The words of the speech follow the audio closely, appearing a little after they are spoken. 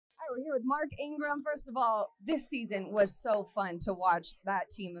we're here with Mark Ingram. First of all, this season was so fun to watch that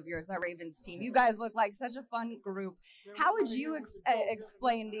team of yours, that Ravens team. You guys look like such a fun group. How would you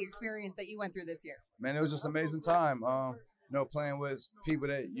explain the experience that you went through this year? Man, it was just an amazing time. Playing with people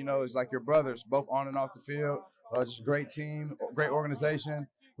that, is like your brothers, both on and off the field. Just a great team, great organization.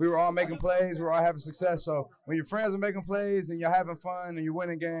 We were all making plays. We were all having success. So when your friends are making plays and you're having fun and you're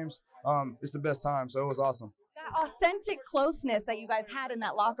winning games, it's the best time. So it was awesome. That authentic closeness that you guys had in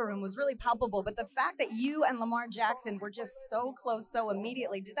that locker room was really palpable. But the fact that you and Lamar Jackson were just so close so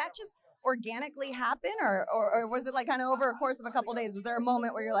immediately, did that just organically happen? Or was it like kind of over a course of a couple of days? Was there a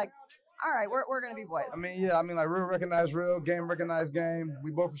moment where you're like, all right, we're going to be boys? Like real recognized real, game recognized game.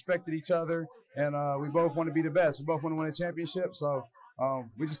 We both respected each other, and we both want to be the best. We both want to win a championship, so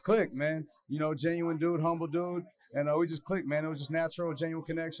we just clicked, man. Genuine dude, humble dude, and we just clicked, man. It was just natural, genuine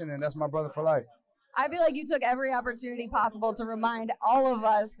connection, and that's my brother for life. I feel like you took every opportunity possible to remind all of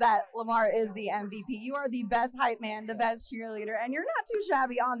us that Lamar is the MVP. You are the best hype man, the best cheerleader, and you're not too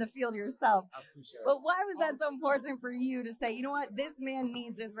shabby on the field yourself. But why was that so important for you to say, you know what, this man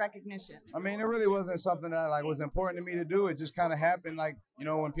needs this recognition? It really wasn't something that was important to me to do. It just kind of happened,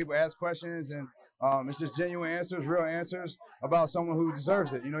 when people ask questions, and it's just genuine answers, real answers about someone who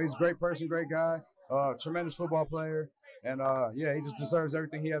deserves it. He's a great person, great guy, tremendous football player, and he just deserves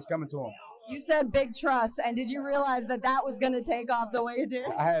everything he has coming to him. You said big trust, and did you realize that was going to take off the way it did?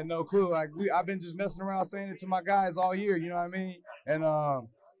 I had no clue. I've been just messing around saying it to my guys all year, you know what I mean? And,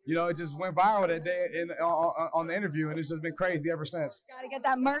 it just went viral that day on the interview, and it's just been crazy ever since. Got to get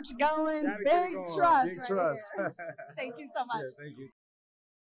that merch going. Big trust. Big trust. Thank you so much. Yeah, thank you.